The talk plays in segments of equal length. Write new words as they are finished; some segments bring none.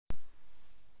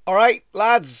All right,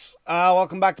 lads,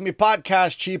 welcome back to my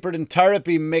podcast, Cheaper Than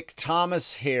Therapy. Mick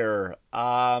Thomas here.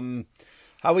 How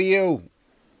are you?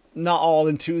 Not all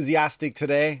enthusiastic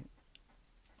today,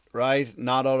 right?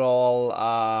 Not at all,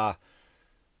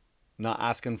 not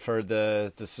asking for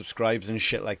the subscribes and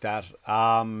shit like that.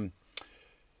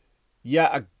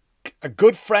 Yeah, a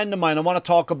good friend of mine, I want to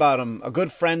talk about him. A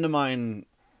good friend of mine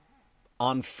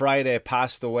on Friday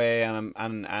passed away,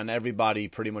 and everybody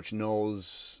pretty much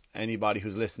knows, anybody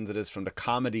who's listened to this from the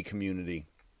comedy community.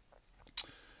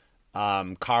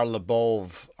 Karl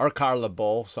Labov, or Karl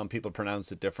Labov, some people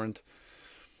pronounce it different.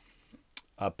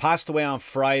 Passed away on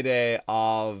Friday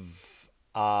of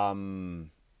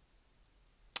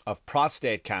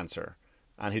prostate cancer,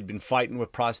 and he'd been fighting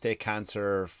with prostate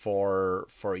cancer for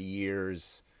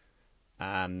years.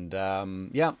 And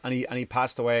and he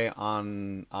passed away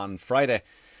on Friday.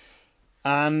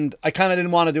 And I kind of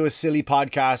didn't want to do a silly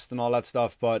podcast and all that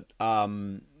stuff, but I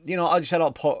just said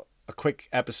I'll put a quick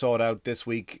episode out this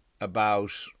week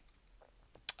about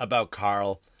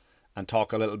Karl and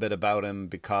talk a little bit about him,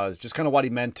 because just kind of what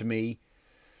he meant to me.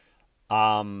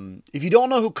 If you don't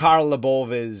know who Karl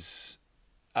Labov is,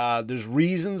 there's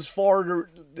reasons for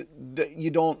you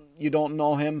don't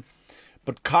know him,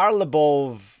 but Karl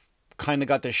Labov kind of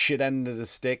got the shit end of the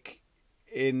stick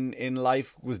in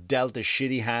life, was dealt a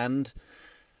shitty hand.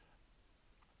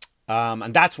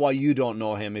 And that's why you don't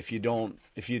know him if you don't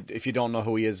know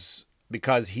who he is,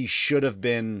 because he should have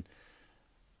been,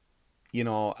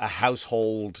 a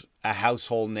household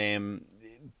name.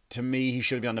 To me, he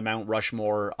should be on the Mount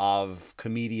Rushmore of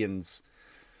comedians.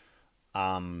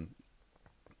 I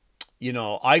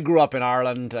grew up in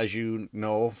Ireland, as you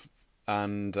know,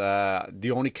 and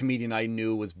the only comedian I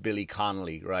knew was Billy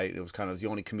Connolly, right? It was kind of the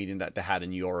only comedian that they had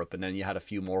in Europe, and then you had a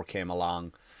few more came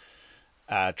along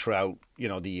throughout,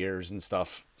 the years and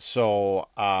stuff. So,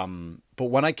 but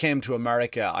when I came to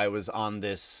America, I was on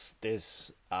this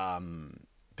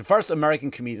the first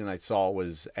American comedian I saw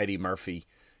was Eddie Murphy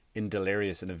in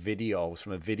Delirious in a video. It was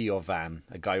from a video van.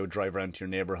 A guy would drive around to your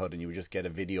neighborhood and you would just get a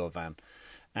video van.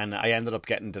 And I ended up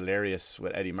getting Delirious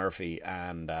with Eddie Murphy,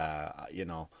 and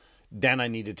then I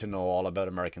needed to know all about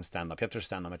American stand-up. You have to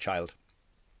understand, I'm a child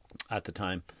at the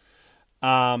time.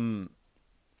 I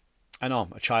know,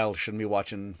 a child shouldn't be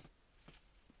watching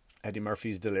Eddie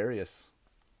Murphy's Delirious,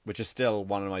 which is still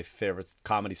one of my favorite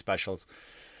comedy specials.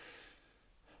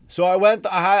 So when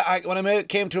I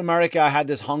came to America, I had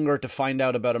this hunger to find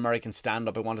out about American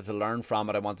stand-up. I wanted to learn from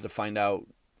it. I wanted to find out,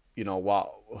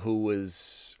 who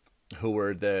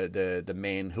were the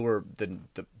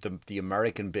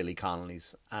American Billy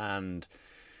Connolly's. And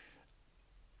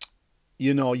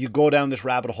you go down this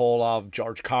rabbit hole of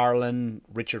George Carlin,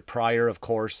 Richard Pryor, of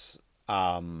course,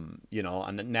 and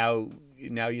now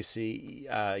you see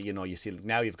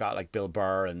now you've got like Bill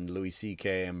Burr and Louis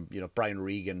C.K. and Brian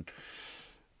Regan.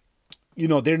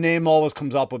 Their name always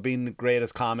comes up with being the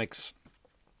greatest comics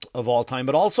of all time,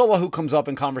 but also who comes up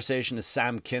in conversation is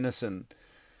Sam Kinison.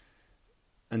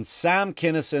 And Sam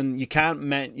Kinison,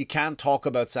 you can't talk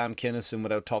about Sam Kinison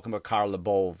without talking about Karl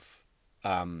Labov.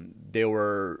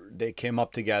 They came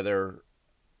up together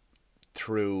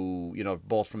through,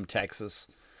 both from Texas,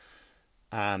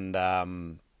 and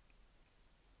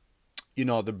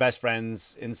they're best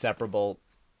friends, inseparable.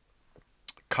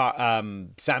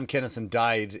 Sam Kinison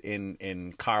died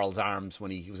in Karl's arms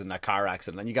when he was in that car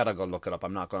accident, and you gotta go look it up.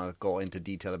 I'm not gonna go into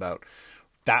detail about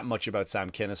that much about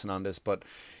Sam Kinison on this, but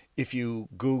if you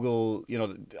Google,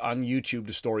 on YouTube,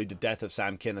 the story, The Death of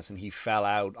Sam Kinison, he fell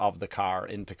out of the car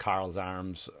into Karl's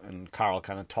arms, and Karl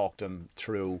kind of talked him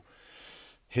through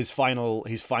his final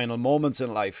moments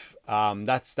in life.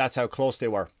 That's how close they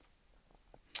were.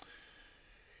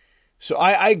 So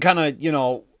I kind of,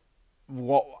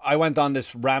 I went on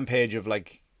this rampage of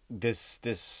like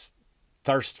this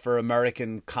thirst for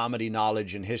American comedy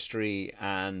knowledge and history,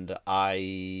 and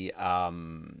I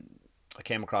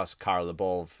came across Karl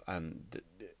Labov. And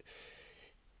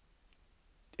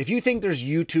if you think there's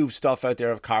YouTube stuff out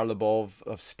there of Karl Labov,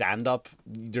 of stand-up,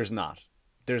 there's not.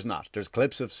 There's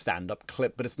clips of stand-up,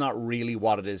 but it's not really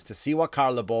what it is. To see what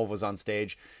Karl Labov was on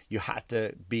stage, you had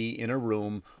to be in a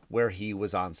room where he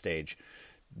was on stage.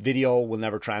 Video will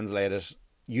never translate it.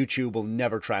 YouTube will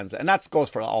never translate. And that goes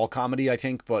for all comedy, I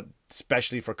think, but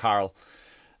especially for Karl.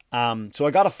 So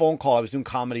I got a phone call. I was doing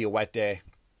comedy a wet day.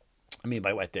 I mean,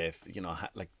 by wet day,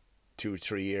 like 2 or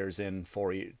 3 years in,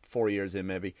 4 years in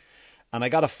maybe. And I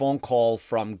got a phone call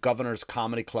from Governor's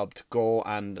Comedy Club to go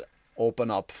and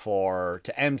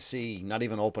to MC, not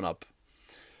even open up,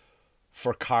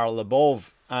 for Karl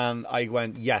Labov. And I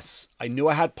went, yes. I knew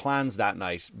I had plans that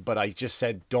night, but I just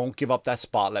said, don't give up that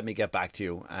spot. Let me get back to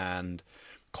you. And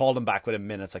Called them back within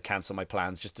minutes. I canceled my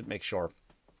plans just to make sure.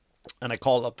 And I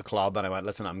called up the club and I went,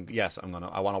 listen, I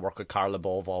want to work with Karl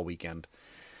Lobov all weekend.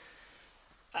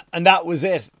 And that was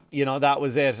it. That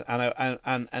was it.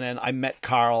 And then I met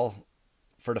Karl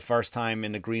for the first time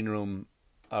in the green room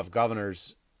of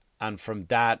Governors. And from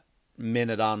that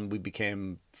minute on, we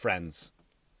became friends.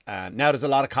 Now there's a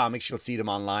lot of comics, you'll see them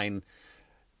online.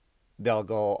 They'll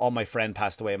go, oh, my friend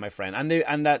passed away, my friend.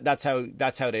 That's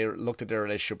how they looked at their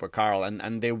relationship with Karl.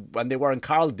 And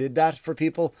Karl did that for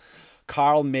people.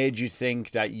 Karl made you think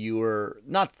that you were,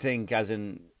 not think as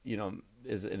in,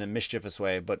 is in a mischievous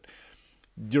way, but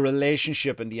the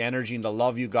relationship and the energy and the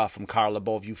love you got from Karl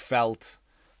Lobov, you felt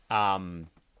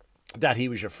that he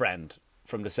was your friend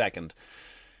from the second,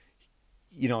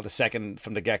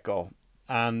 from the get-go.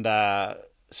 And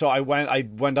so I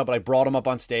went up and I brought him up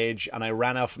on stage and I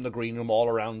ran out from the green room all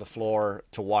around the floor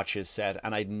to watch his set.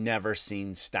 And I'd never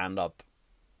seen stand-up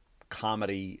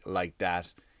comedy like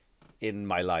that in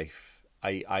my life.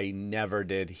 I never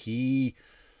did. He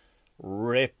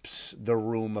rips the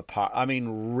room apart. I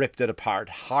mean, ripped it apart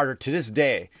harder to this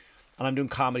day. And I'm doing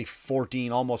comedy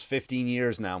 14, almost 15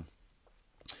 years now.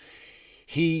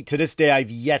 To this day,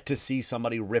 I've yet to see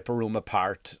somebody rip a room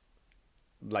apart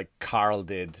like Karl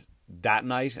did that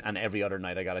night and every other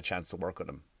night I got a chance to work with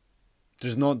him.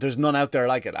 There's none out there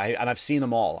like it. And I've seen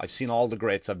them all. I've seen all the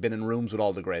greats. I've been in rooms with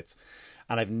all the greats.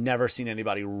 And I've never seen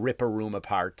anybody rip a room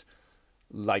apart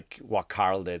like what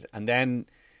Karl did. And then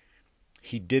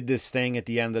he did this thing at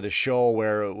the end of the show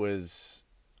where it was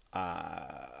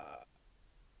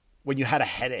when you had a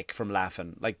headache from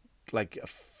laughing, like a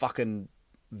fucking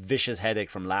vicious headache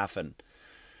from laughing.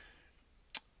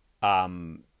 I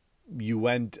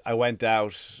went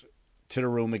out to the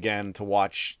room again to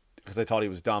watch because I thought he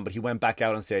was done, but he went back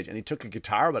out on stage and he took a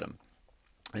guitar with him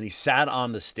and he sat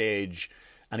on the stage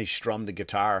and he strummed the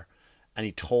guitar and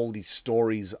he told these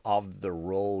stories of the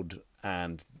road,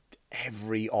 and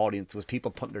every audience was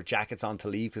people putting their jackets on to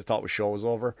leave because they thought the show was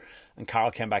over. And Karl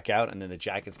came back out and then the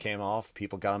jackets came off.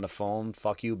 People got on the phone.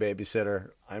 Fuck you,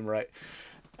 babysitter. I'm right.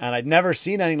 And I'd never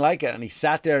seen anything like it. And he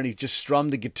sat there and he just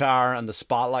strummed the guitar and the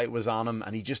spotlight was on him.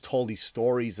 And he just told these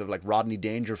stories of like Rodney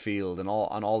Dangerfield and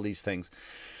all these things.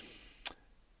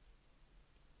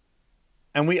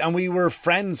 And we were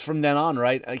friends from then on,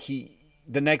 right? Like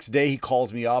the next day he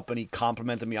calls me up and he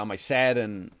complimented me on my set,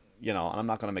 and and I'm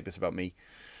not going to make this about me.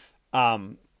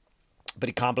 But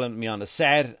he complimented me on the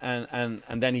set, and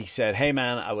then he said, "Hey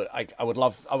man, I would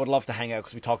love to hang out,"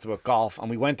 because we talked about golf, and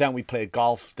we went down. We played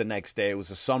golf the next day. It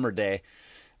was a summer day,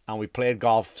 and we played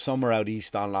golf somewhere out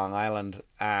east on Long Island.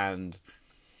 And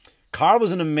Karl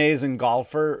was an amazing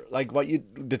golfer. Like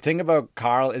the thing about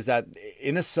Karl is that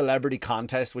in a celebrity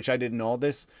contest, which I didn't know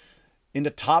this, in the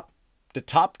top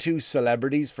two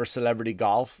celebrities for celebrity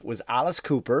golf was Alice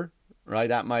Cooper. Right,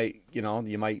 that might, you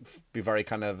might be very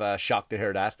kind of shocked to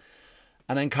hear that.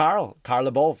 And then Karl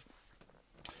Lobov.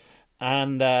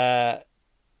 And I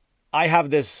have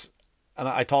this, and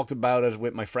I talked about it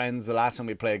with my friends the last time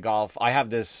we played golf. I have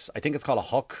this, I think it's called a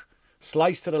hook.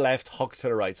 Slice to the left, hook to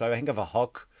the right. So I think of a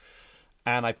hook.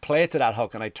 And I play to that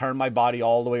hook and I turn my body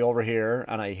all the way over here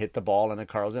and I hit the ball and it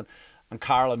curls in. And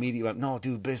Karl immediately went, "No,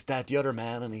 dude, this, that, the other,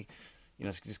 man." And he,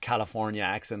 his California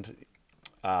accent.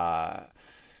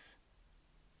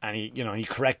 And he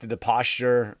corrected the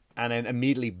posture and then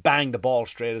immediately banged the ball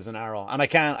straight as an arrow. And I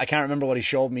can't remember what he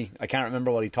showed me. I can't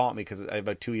remember what he taught me because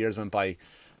about 2 years went by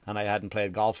and I hadn't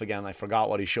played golf again. I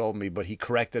forgot what he showed me, but he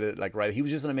corrected it like right. He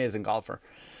was just an amazing golfer.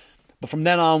 But from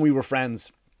then on, we were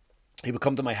friends. He would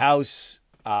come to my house,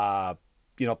 play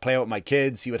with my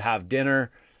kids. He would have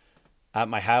dinner at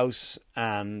my house,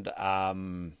 and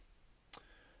and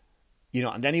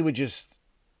then he would just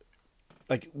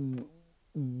like.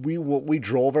 We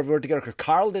drove everywhere together because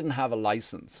Karl didn't have a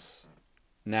license.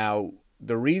 Now,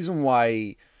 the reason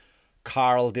why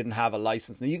Karl didn't have a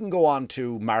license, now you can go on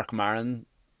to Mark Maron,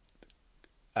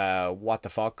 What the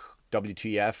Fuck,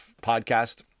 WTF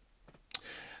podcast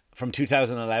from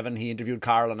 2011. He interviewed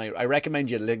Karl, and I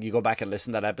recommend you go back and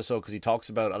listen to that episode because he talks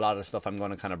about a lot of stuff I'm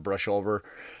going to kind of brush over.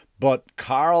 But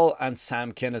Karl and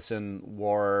Sam Kinison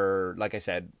were, like I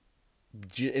said,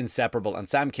 inseparable, and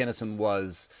Sam Kinison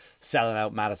was selling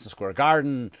out Madison Square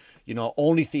Garden,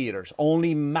 only theaters,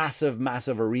 only massive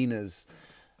arenas,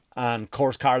 and of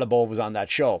course Karl Lobov was on that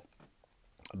show.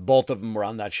 Both of them were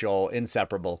on that show,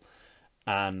 inseparable.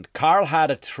 And Karl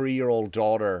had a 3-year-old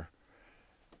daughter,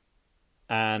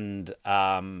 and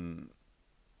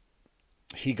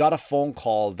he got a phone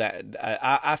call that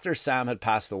after Sam had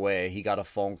passed away, he got a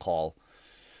phone call.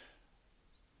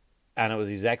 And it was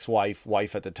his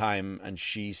wife at the time, and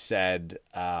she said,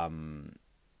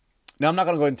 Now, I'm not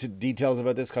going to go into details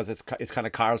about this because it's kind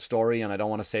of Carl's story, and I don't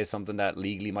want to say something that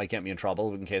legally might get me in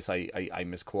trouble in case I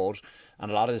misquote. And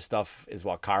a lot of this stuff is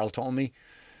what Carl told me,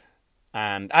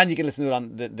 and you can listen to it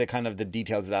on the kind of the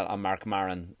details of that on Mark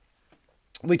Maron.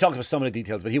 We talked about some of the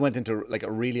details, but he went into like a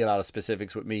lot of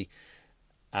specifics with me.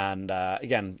 And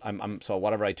again, I'm so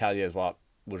whatever I tell you is what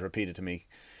was repeated to me.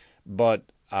 But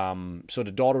so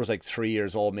the daughter was like 3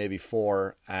 years old, maybe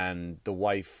 4, and the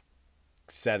wife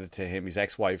said it to him. His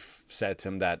ex-wife said to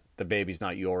him that the baby's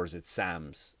not yours, it's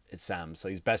Sam's. It's Sam's. So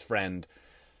his best friend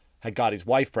had got his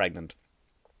wife pregnant.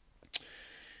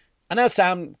 And now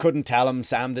Sam couldn't tell him.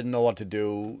 Sam didn't know what to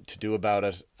do about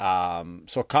it.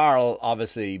 So Carl,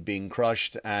 obviously being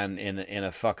crushed and in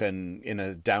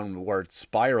a downward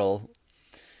spiral,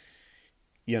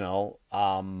 went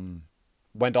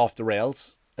off the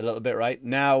rails a little bit, right?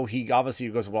 Now he obviously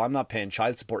goes, well, I'm not paying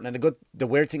child support. And the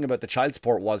weird thing about the child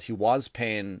support was he was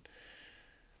paying,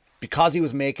 because he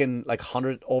was making like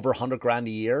over 100 grand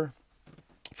a year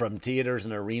from theaters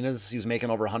and arenas. He was making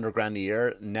over 100 grand a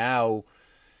year. Now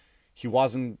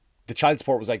the child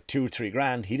support was like 2-3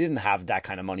 grand. He didn't have that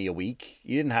kind of money a week.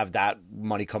 He didn't have that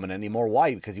money coming in anymore.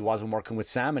 Why? Because he wasn't working with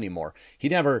Sam anymore. He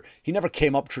never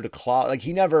came up through the club. Like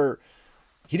he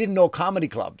didn't know comedy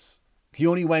clubs. He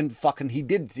only went he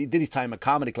did his time at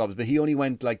comedy clubs, but he only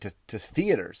went like to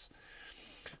theaters.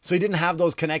 So he didn't have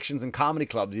those connections in comedy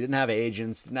clubs. He didn't have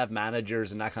agents, didn't have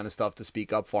managers and that kind of stuff to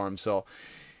speak up for him. So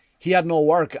he had no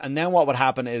work. And then what would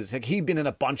happen is like he'd been in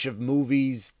a bunch of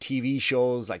movies, TV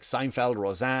shows like Seinfeld,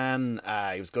 Roseanne.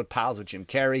 He was good pals with Jim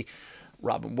Carrey,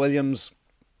 Robin Williams.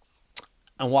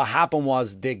 And what happened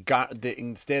was in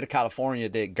the state of California,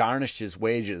 they garnished his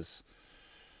wages.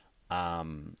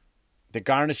 They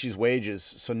garnished his wages,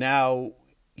 so now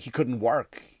he couldn't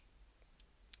work.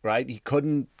 Right? He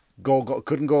couldn't go on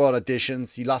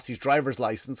auditions. He lost his driver's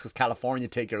license because California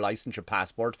take your license, your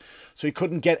passport. So he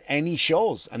couldn't get any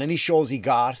shows, and any shows he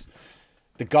got,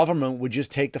 the government would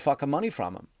just take the fucking money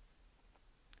from him.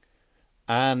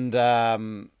 And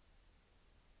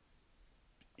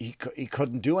he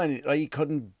couldn't do any. Right? He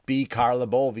couldn't be Carl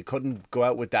Leboeuf. He couldn't go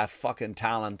out with that fucking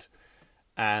talent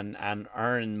and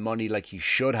earn money like he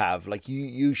should have. Like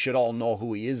you should all know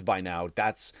who he is by now.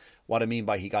 That's what I mean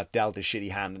by he got dealt a shitty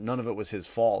hand. None of it was his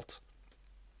fault.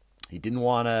 He didn't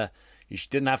have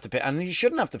to pay, and he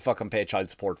shouldn't have to fucking pay child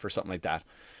support for something like that.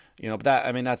 But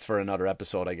that's for another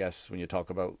episode, I guess, when we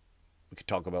could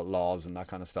talk about laws and that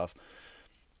kind of stuff.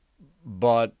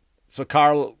 But so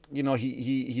Carl,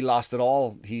 he lost it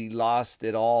all. He lost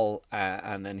it all,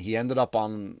 and then he ended up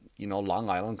on Long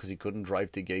Island because he couldn't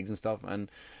drive to gigs and stuff. And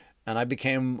I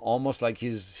became almost like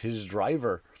his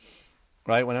driver,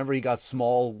 right? Whenever he got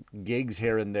small gigs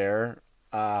here and there,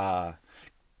 and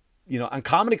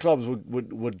comedy clubs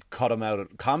would cut him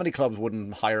out. Comedy clubs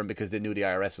wouldn't hire him because they knew the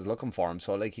IRS was looking for him.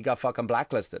 So like he got fucking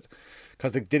blacklisted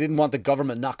because they didn't want the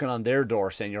government knocking on their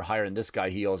door saying, you're hiring this guy,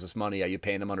 he owes us money, are you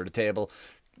paying him under the table?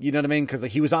 You know what I mean? Because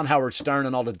like, he was on Howard Stern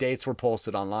and all the dates were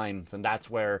posted online. And that's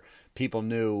where people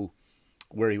knew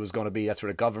where he was going to be. That's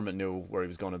where the government knew where he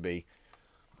was going to be.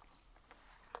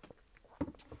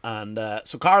 And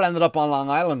so Carl ended up on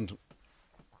Long Island.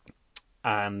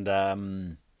 And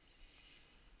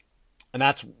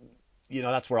that's,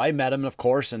 that's where I met him, of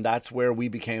course. And that's where we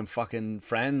became fucking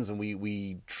friends. And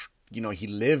we he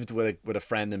lived with a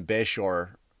friend in Bish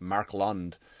or Mark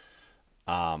Lund.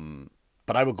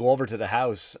 But I would go over to the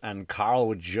house and Carl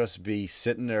would just be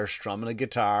sitting there strumming a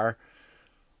guitar,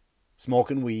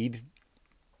 smoking weed.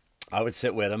 I would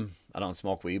sit with him. I don't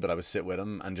smoke weed, but I would sit with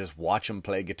him and just watch him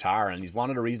play guitar. And he's one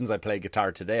of the reasons I play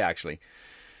guitar today, actually.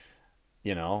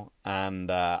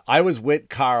 And I was with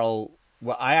Carl.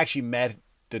 Well, I actually met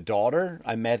the daughter.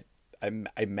 I met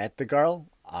the girl.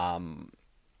 I don't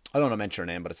want to mention her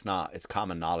name, but it's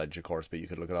common knowledge, of course, but you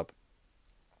could look it up.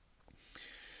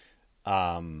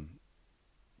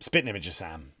 Spitting image of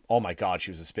Sam. Oh my God, she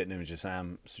was a spitting image of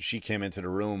Sam. So she came into the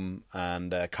room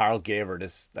and Carl gave her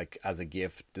this, like as a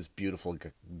gift, this beautiful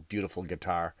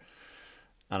guitar.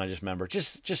 And I just remember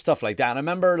just stuff like that. And I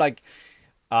remember like,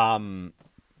 being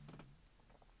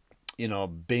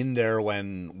there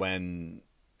when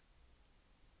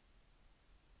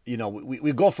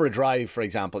we go for a drive, for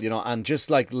example, and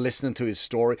just like listening to his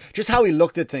story, just how he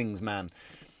looked at things, man.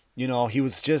 He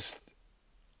was just,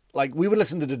 like, we would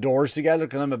listen to the Doors together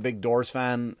because I'm a big Doors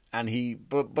fan, and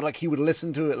but like he would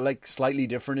listen to it like slightly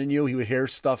different than you. He would hear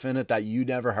stuff in it that you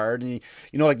never heard, and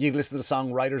like you'd listen to the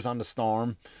song Riders of the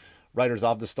Storm,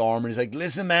 and he's like,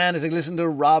 listen, man, it's like, listen to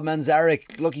Rob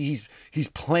Manzarek. Look, he's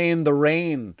playing the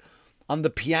rain on the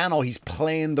piano. He's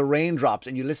playing the raindrops,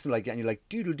 and you listen like that, and you're like,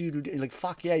 doodle doodle, you're like,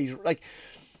 fuck yeah, he's like.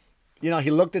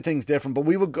 he looked at things different. But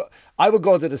I would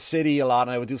go to the city a lot,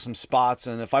 and I would do some spots.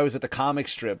 And if I was at the comic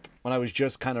strip, when I was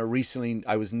just kind of recently,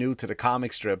 I was new to the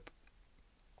comic strip,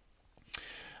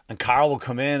 and Carl would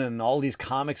come in, and all these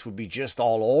comics would be just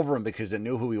all over him because they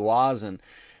knew who he was. And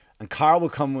Carl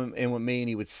would come in with me, and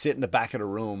he would sit in the back of the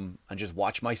room and just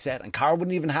watch my set. And Carl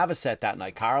wouldn't even have a set that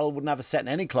night. Carl wouldn't have a set in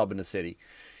any club in the city.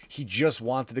 He just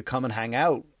wanted to come and hang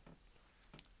out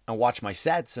and watch my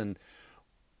sets. And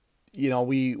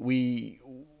we would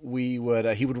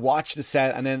he would watch the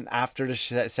set, and then after the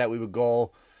set we would go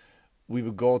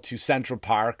to Central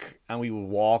Park, and we would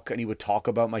walk, and he would talk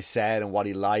about my set and what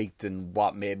he liked and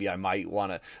what maybe I might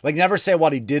want to, like, never say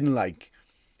what he didn't like.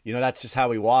 That's just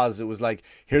how he was. It was like,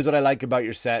 here's what I like about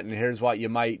your set, and here's what you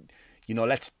might,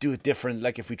 let's do it different.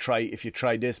 Like, if you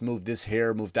try this, move this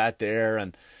here, move that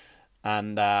there.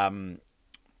 But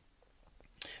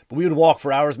we would walk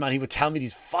for hours, man. He would tell me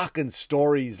these fucking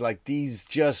stories, like these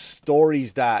just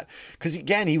stories that, because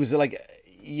again, he was like,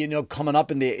 coming up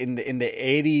in the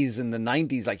 80s and the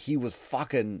 90s, like he was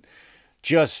fucking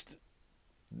just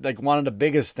like one of the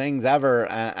biggest things ever.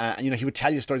 He would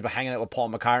tell you stories about hanging out with Paul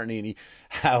McCartney, and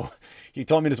he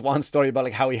told me this one story about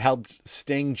like how he helped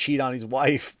Sting cheat on his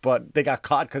wife, but they got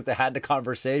caught because they had the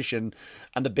conversation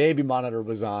and the baby monitor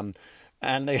was on,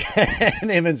 and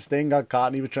him and Sting got caught,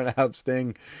 and he was trying to help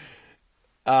Sting.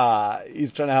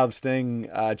 He's trying to help Sting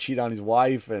cheat on his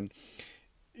wife, and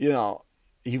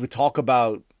he would talk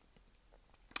about.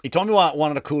 He told me one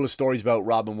of the coolest stories about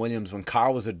Robin Williams when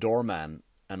Carl was a doorman.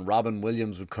 And Robin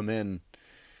Williams would come in,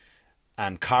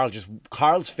 and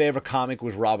Carl's favorite comic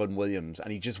was Robin Williams,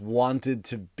 and he just wanted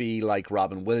to be like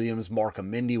Robin Williams. Mork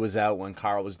and Mindy was out when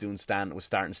Carl was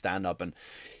starting stand up, and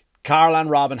Carl and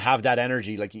Robin have that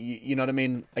energy, like you know what I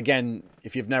mean. Again,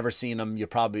 if you've never seen them,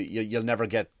 you'll never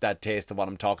get that taste of what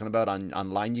I'm talking about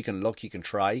online. You can look, you can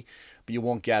try, but you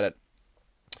won't get it.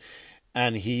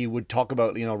 And he would talk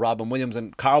about Robin Williams,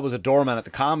 and Carl was a doorman at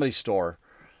the Comedy Store.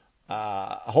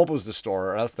 I hope it was the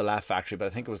store or else the Laugh Factory, but I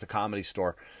think it was the Comedy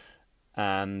Store.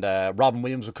 And Robin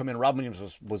Williams would come in. Robin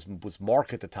Williams was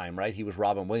Mork at the time, right? He was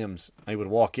Robin Williams. And he would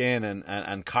walk in,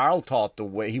 and Carl thought the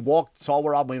way he saw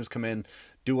where Robin Williams come in,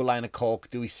 do a line of coke,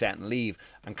 do his set and leave.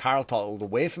 And Carl thought, well, the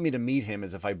way for me to meet him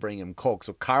is if I bring him coke.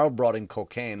 So Carl brought in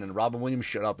cocaine, and Robin Williams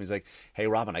shut up. And he's like, hey,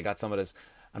 Robin, I got some of this.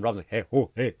 And Robin's like, hey,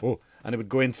 oh. And they would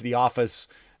go into the office,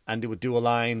 and they would do a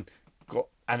line,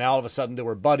 and all of a sudden they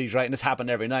were buddies, right? And this happened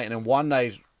every night. And then one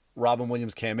night, Robin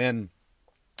Williams came in,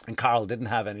 and Carl didn't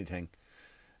have anything.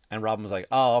 And Robin was like,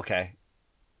 oh, okay.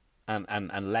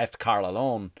 And left Carl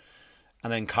alone.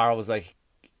 And then Carl was like,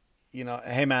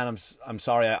 hey, man, I'm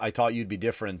sorry. I thought you'd be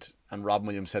different. And Robin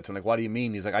Williams said to him, like, what do you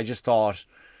mean? He's like, I just thought,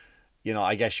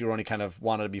 I guess you were only kind of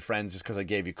wanted to be friends just because I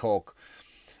gave you coke.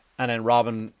 And then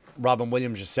Robin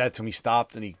Williams just said to him, he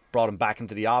stopped, and he brought him back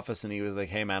into the office, and he was like,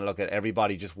 hey man, look,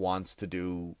 everybody just wants to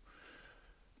do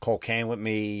cocaine with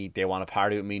me. They want to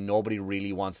party with me. Nobody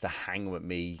really wants to hang with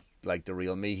me like the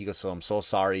real me. He goes, so I'm so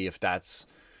sorry if that's,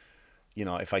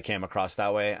 if I came across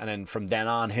that way. And then from then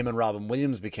on, him and Robin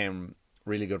Williams became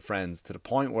really good friends, to the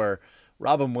point where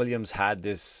Robin Williams had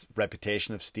this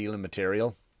reputation of stealing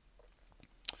material.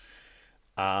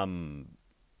 Of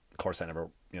course, I never,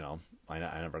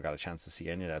 I never got a chance to see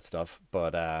any of that stuff,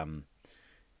 but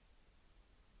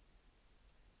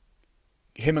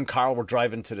him and Carl were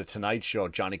driving to the Tonight Show,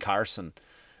 Johnny Carson,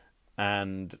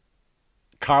 and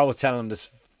Carl was telling him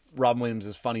Robin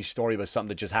Williams' funny story about something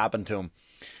that just happened to him.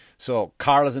 So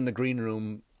Carl is in the green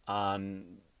room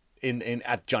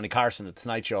at Johnny Carson at the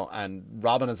Tonight Show, and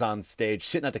Robin is on stage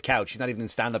sitting at the couch. He's not even in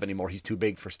stand-up anymore. He's too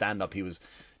big for stand-up. He was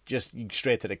just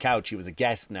straight to the couch. He was a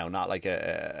guest now, not like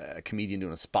a comedian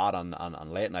doing a spot on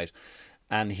late night.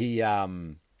 And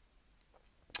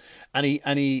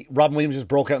Robin Williams just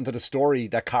broke out into the story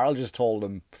that Carl just told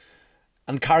him,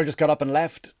 and Carl just got up and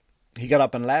left. He got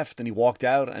up and left, and he walked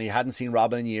out, and he hadn't seen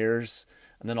Robin in years.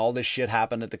 And then all this shit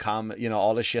happened at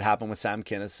all this shit happened with Sam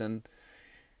Kinison.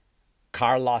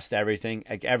 Carl lost everything.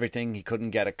 He couldn't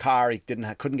get a car. He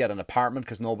couldn't get an apartment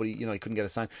because nobody, he couldn't get a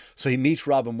sign. So he meets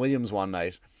Robin Williams one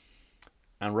night,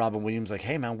 and Robin Williams like,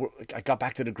 hey man, I got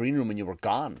back to the green room and you were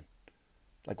gone.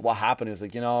 Like, what happened? He was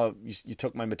like, you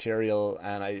took my material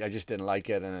and I just didn't like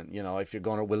it. And if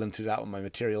you're willing to do that with my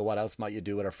material, what else might you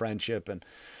do with our friendship? And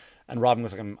Robin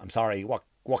was like, I'm sorry. What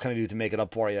can I do to make it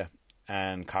up for you?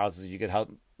 And Carl says, you could help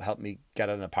me get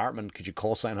an apartment. Could you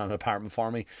co-sign on an apartment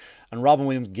for me? And Robin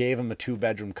Williams gave him a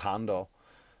 2-bedroom condo.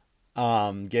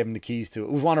 Gave him the keys to it.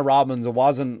 It was one of Robin's. It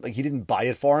wasn't like he didn't buy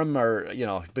it for him, or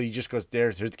but he just goes,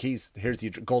 here's the keys.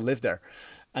 Go live there.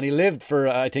 And he lived for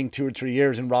I think 2 or 3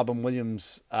 years in Robin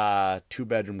Williams'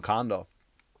 2-bedroom condo.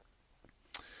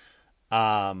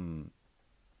 Um,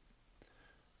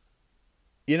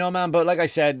 man, but like I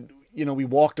said, we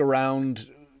walked around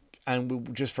and we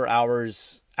just for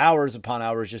hours upon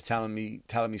hours, just telling me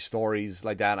stories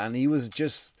like that. And he was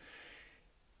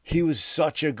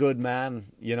such a good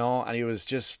man, and he was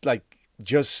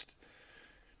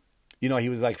he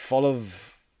was like full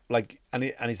of like, and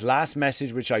his last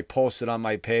message, which I posted on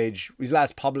my page, his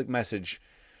last public message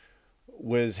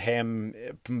was him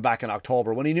from back in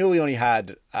October when he knew he only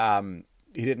had,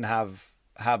 he didn't have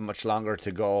much longer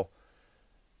to go,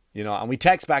 and we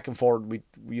text back and forth. We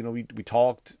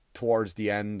talked towards the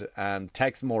end and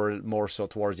text more so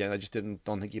towards the end. I just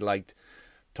don't think he liked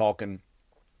talking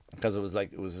because it was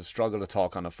a struggle to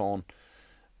talk on the phone.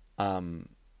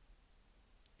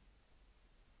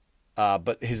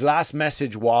 But his last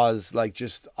message was like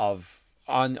just of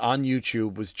on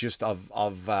YouTube was just of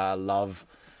love,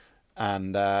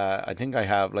 and I think I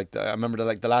have I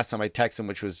remember the last time I texted him,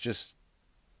 which was just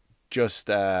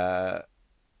a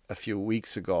few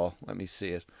weeks ago. Let me see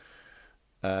it.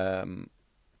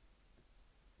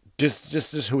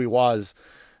 Just who he was,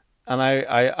 and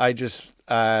I just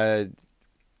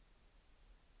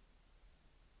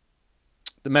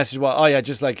the message was, oh yeah,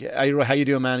 just like, how you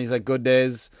doing, man? He's like, good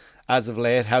days as of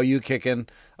late. How you kicking?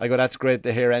 I go, that's great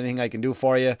to hear. Anything I can do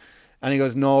for you? And he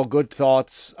goes, no, good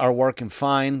thoughts are working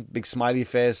fine. Big smiley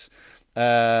face.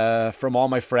 From all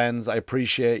my friends, I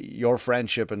appreciate your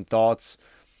friendship and thoughts.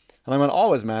 And I went,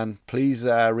 always, man. Please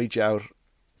reach out.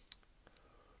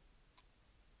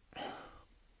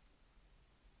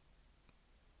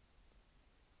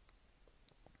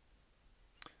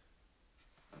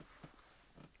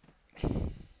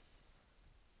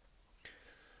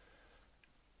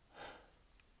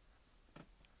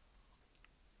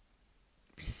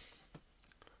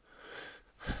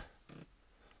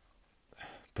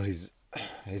 But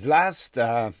his last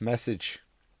message.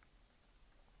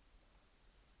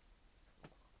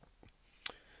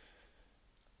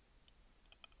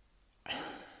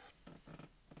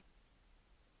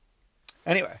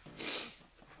 Anyway.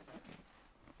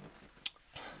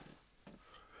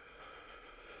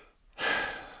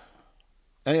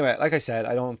 Like I said,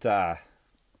 I don't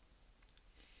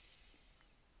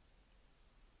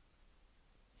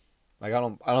I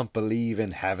don't believe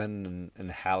in heaven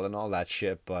and hell and all that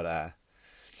shit, but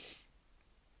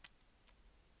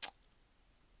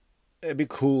it'd be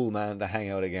cool, man, to hang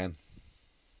out again.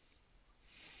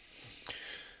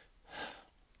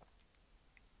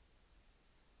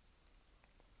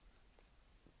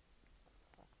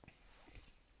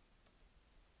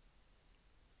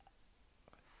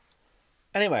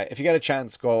 Anyway, if you get a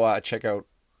chance, go check out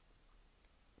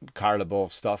Karl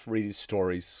Leboeuf stuff, read his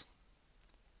stories.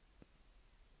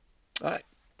 All right.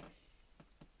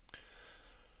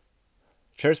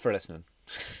 Cheers for listening.